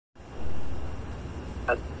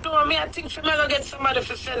No, me, I think for me to get somebody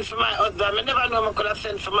to send for my husband. I never know I could have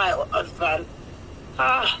sent for my husband.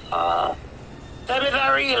 That is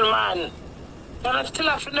a real man. And I still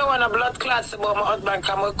have to know when a blood clot about my husband,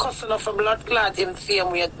 because I'm cussing off a blood clot in the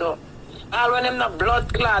same way too. All when him not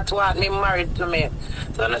blood clot want me married to me.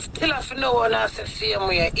 So I still have to know when I say same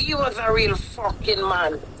way. He was a real fucking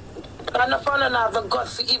man. And if I don't have the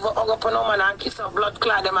guts to even hug up on a man and kiss a blood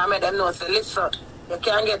clot, them I made them know, say, listen, you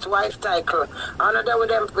can't get wife title. I'm not there with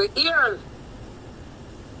them for years.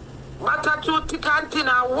 But I too thick and thin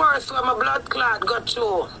and worse when my blood clot got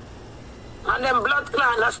through. And them blood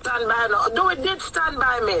clot not stand by me. Do it did stand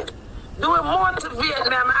by me. Do it motivate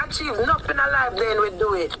me. I achieve nothing alive then we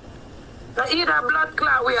do it. So either blood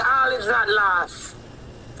clot where all is not lost.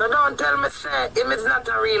 So don't tell me say him is not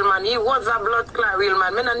a real man. He was a blood clot real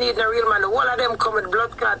man. Me no need no real man. The whole of them come with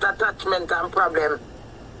blood clot attachment and problem.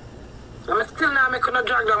 I'm still now making no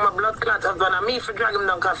drag down my blood clot husband and me for drag him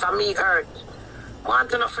down because of me hurt.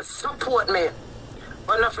 Want enough to support me.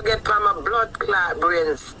 But not forget for my blood clot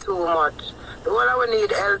brains too much. The whole of we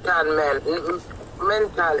need health and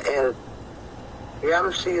mental health. Yeah,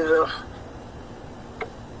 I'm seeing so.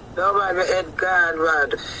 Don't mind the head guard,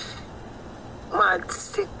 man. Mad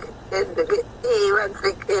sick head to get, hey, mad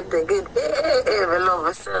sick head to get, hey, I love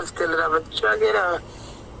myself still, and I'm a drag, you know.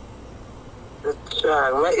 The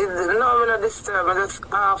drag. No, I'm not disturbed, I'm just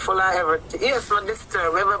awful like everything. Yes, I'm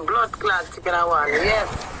disturbed. I have a blood clot ticket I want, yes.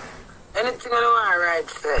 Anything I want, right,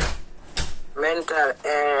 sir. Mental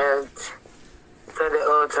health. Study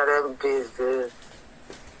out of them business.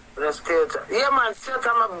 Yeah, man, still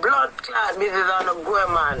I'm a blood clot business on the go,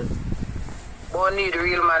 man. But need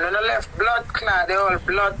real man. When I left blood clot, the whole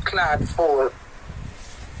blood clot fool.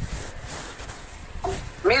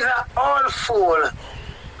 Me's a all fool.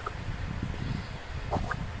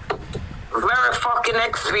 Very fucking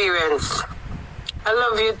experience. I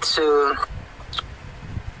love you too.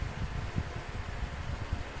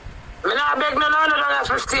 Me not beg no have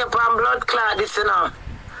to stay upon blood clot this, you know.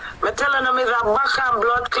 Me telling them is a back and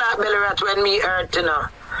blood clot belly rat when me hurt, you know.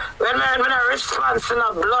 When I response to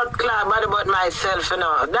no blood clot bad about myself, you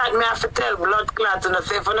know. That me have to tell blood clot, you know,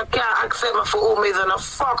 say if you can't accept me for who me is, you know,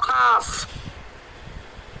 fuck off.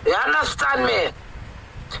 You understand me?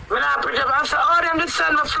 Me not pretty much say, oh, them just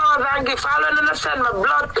send me flowers and gift. All when they send me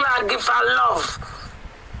blood clot, gift and love.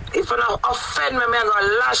 If you don't offend me, I'm going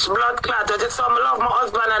to lash blood clot. I just saw me love my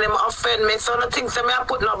husband and him offend me. So no things say me I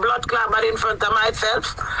put no blood clot bad in front of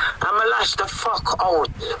myself. I'm going to lash the fuck out.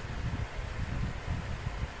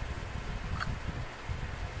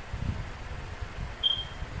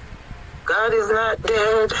 God is not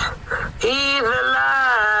dead. He's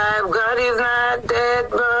alive. God is not dead,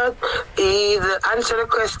 but he's... Answer the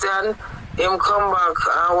question. Him come back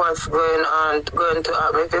and what's going on, going to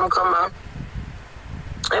happen. If him come back,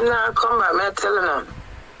 him not come back, me telling him.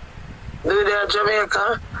 Do they at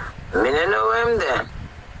Jamaica? Me don't know him there.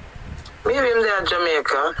 Maybe him there at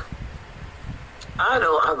Jamaica. I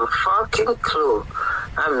don't have a fucking clue.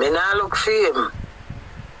 And me not look for him.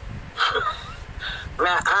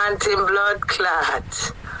 My auntie blood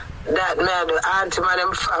clot. That me do auntie man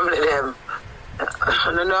them family them.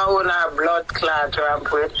 I don't know who our blood clot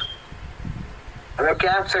ramp with. And I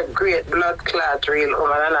can't say great blood clot real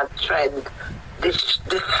woman and I tried the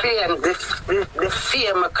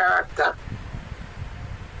fame character.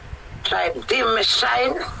 Try dim me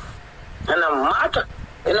shine and I'm mad.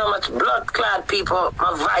 You know how much blood clot people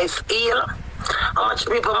my vice heal, how much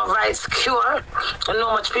people my vice cure, you know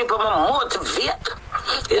how much people my motivate,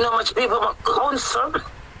 you know how much people my counsel,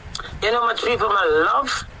 you know how much people my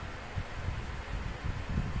love.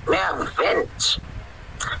 Me I vent.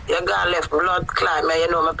 You got left blood clot, man.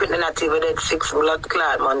 You know, I'm putting that TV with 6 blood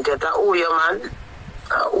clot, man. Who you, man?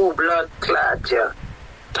 Who blood clot, yeah?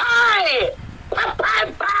 Die!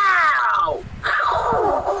 Pow!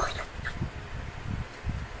 Pow!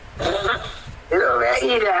 You know, I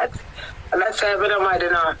eat that. And that's why I don't mind,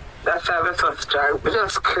 you know. That's why I'm so strong. But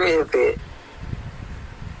that's crazy.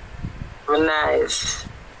 Nice.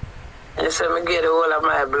 And so I get the whole of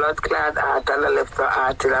my blood clot heart and I left the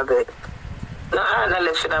heart in a bit. No, I'm not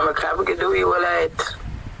left in my car. We can do it all right.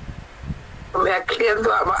 I clean to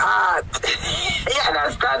my heart. You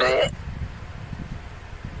understand it?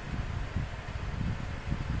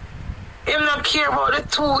 Him not care about the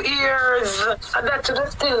 2 years. And that's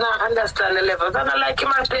just still not understand the levels. I don't like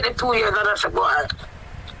him and take the 2 years and I say, boy,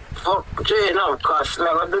 fuck Jane, no, because I'm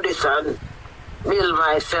going to do this and build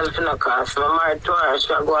myself in a cause. I'm married to her,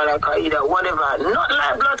 so I go like her either whatever. Not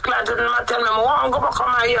like blood clot, and I tell me, I want to go back on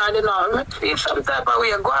my yard, you know. I feel some type of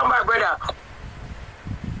way. Go on, my brother.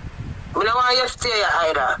 I don't want you to stay here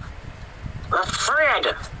either. I'm afraid.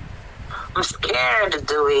 I'm scared,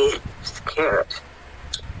 Dowie. I'm scared.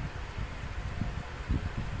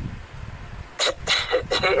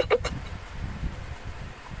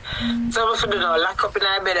 So if you do lock up in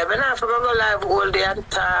my bed, I'm not going to go live all day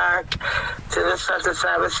and talk till I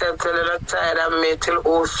satisfy myself till I'm not tired of me, till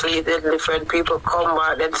all sleep, then different people come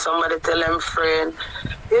back, then somebody tell them friend.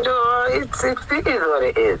 You know, it is what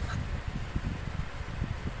it is.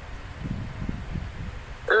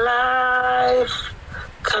 Life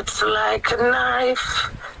cuts like a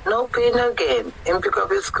knife, no pain again. And pick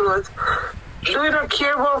up his clothes. Do you not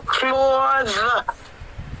care about clothes? I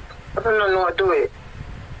don't know what to do it.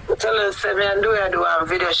 I tell her, say, me and do a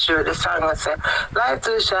video shoot. The song I say, life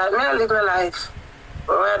too short, me I live my life.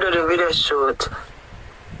 But when I do the video shoot,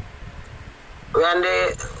 when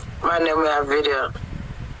they man them a video,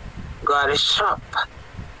 go to the shop.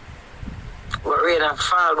 But rain and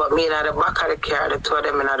fall, but me in the back of the car, the two of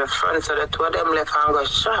them in the front, so the two of them left and go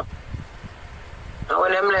shop. And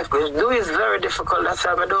when them left, do is very difficult, that's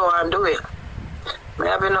why I don't want to do it. I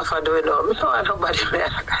have enough of doing it though. I don't want nobody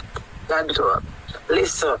that do it.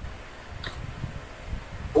 Listen.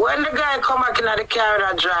 When the guy come back in the car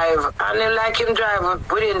and drive, and they like him drive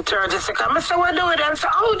within 30 seconds, I say, what do it? And say,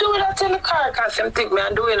 oh, do it until the car, because him think me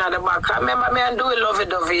and do it at the back. I remember me and do it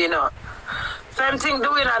lovey-dovey, you know. Same thing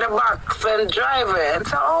doing at the back, from driver. And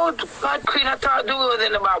so, oh, God, Queen, I thought do it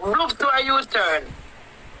in the back. Bluff to a U-turn.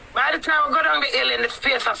 By the time we go down the hill in the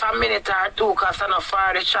space of a minute or two, because I know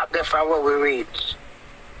far the shop there from where we reach.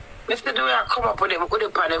 Mr. Dowie, I come up with him on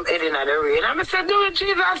him heading at the rain. And I said, Dowie,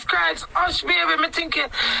 Jesus Christ, hush, baby. Me thinking,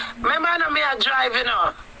 remember I know me a drive, you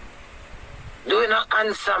know. Dowie not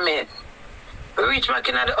answer me. We reach back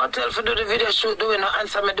in the hotel for do the video shoot, Dowie not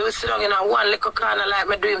answer me. Dowie sit down in a one little corner like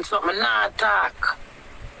me doing something, not talk.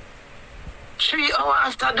 3 hours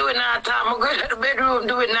after doing that talk, I go to the bedroom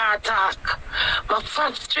doing that talk. My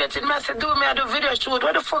frustrated me, I said, Dowie, me I do video shoot.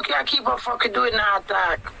 What the fuck you keep on fucking doing that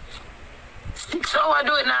talk? 6 hours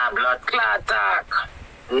doing a blood clot talk.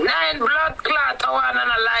 9 blood clot I want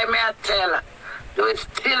and a lie me I tell. Do it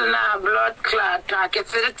still now blood clot talk. You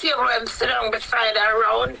see the table I'm sitting down beside and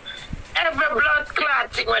round. Every blood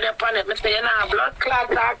clot thing when they upon it, I say, you know, blood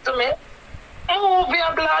clot talk to me. Oh, be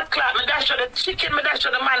a blood clot. Me dash of the chicken, me dash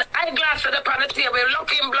of the man. Eyeglass on the table,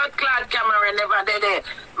 looking blood clot camera never did it.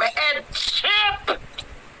 My head chip.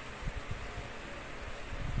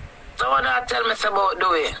 So what do I tell me about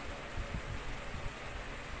Dowie?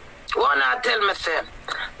 One I tell me, say,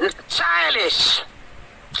 childish,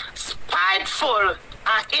 spiteful,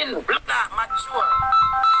 and in blood mature.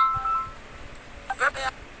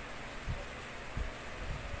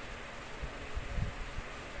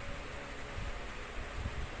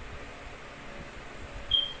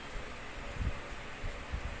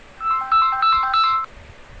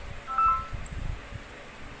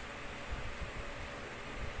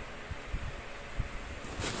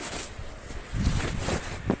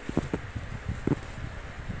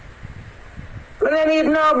 I need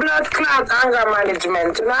no blood clot anger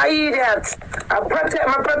management. No idiot. I protect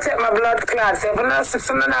my blood clots. If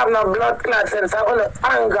I don't have no blood clots, then I want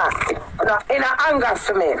anger. No inner anger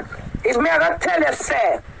for me. If me I gotta tell you,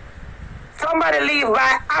 say, somebody leave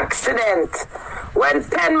by accident. When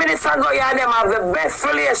 10 minutes ago you and them have the best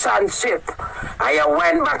relationship, and you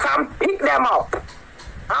went back and picked them up.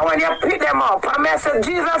 And when you pick them up, and I said,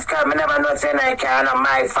 Jesus Christ, I never know saying I can't,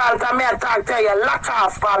 my fault, and I talk to you, lock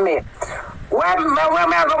off for me. When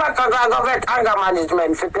I go back, I go get anger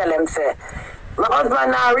management to tell them, say, my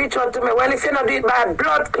husband now reach out to me, well, if you don't do it by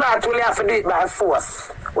blood clot, will you have to do it by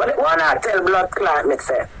force? Well, why not tell blood clot, me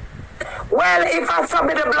say? Well, if I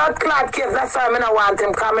submit the blood clot case, that's why I don't want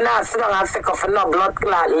him coming out, sit down and sick of no blood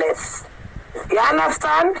clot less. You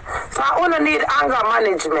understand? So I only need anger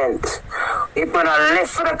management. If you don't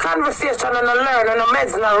listen to the conversation and don't learn and the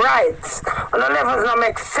meds not right, and the levels not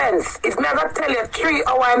make sense, if me ever tell you 3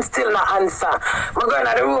 hours I'm still not answer, I'm going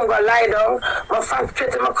to the room, go lie down, my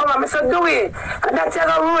frustrated, I come and I say, Dowie, and that's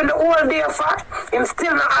you're going to ruin the whole day for him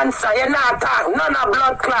still not answer, you're not talk, none of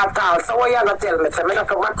blood clot out, so what you going to tell me? So I'm going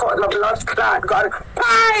to back out the blood clot, God,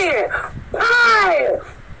 pie, pie,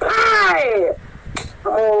 pie.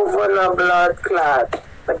 Move on a blood clot.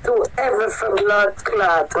 I do everything blood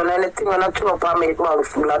clot. When anything when I throw up on me, it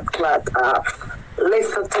bounce blood clot off.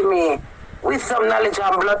 Listen to me. With some knowledge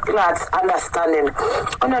on blood clots, understanding.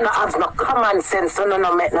 I don't have no common sense. I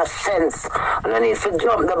don't make no sense. I don't need to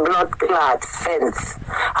jump the blood clot fence.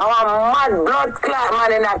 I want mad blood clot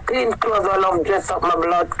man in a clean clothes. I love dress up my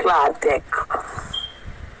blood clot tech.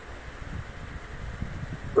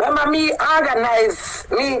 Remember me organize,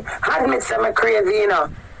 me admit I'm crazy, you know.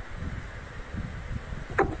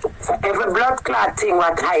 So every blood clot thing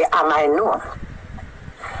what I am, I know.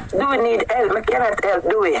 Do we need help? I cannot help,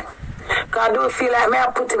 do we? Because do we feel like me I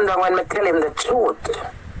put him down when I tell him the truth?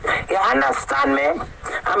 You understand me?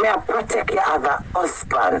 And me I protect you as a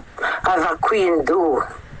husband, as a queen do.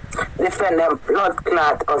 Defend them blood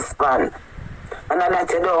clot husband. And then that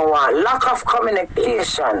you don't want. Lack of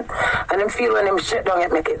communication. And I feel when him shut down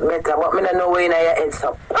it make it better. But me don't know where in your head.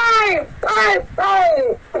 So bye.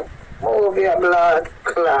 Move your blood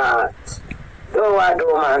clot. Do what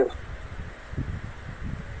do, man.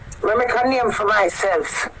 I make a name for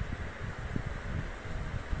myself.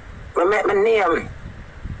 I make my name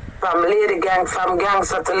from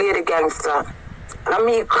gangster to lady gangster. And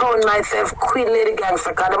me crown myself Queen Lady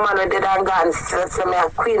Gangster because the man who did and gone said me a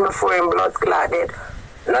queen before him blood clot dead.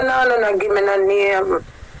 No, give me no name.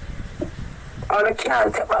 I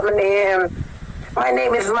can't take up my name. My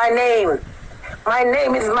name is my name. My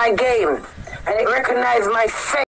name is my game. And it recognizes my face.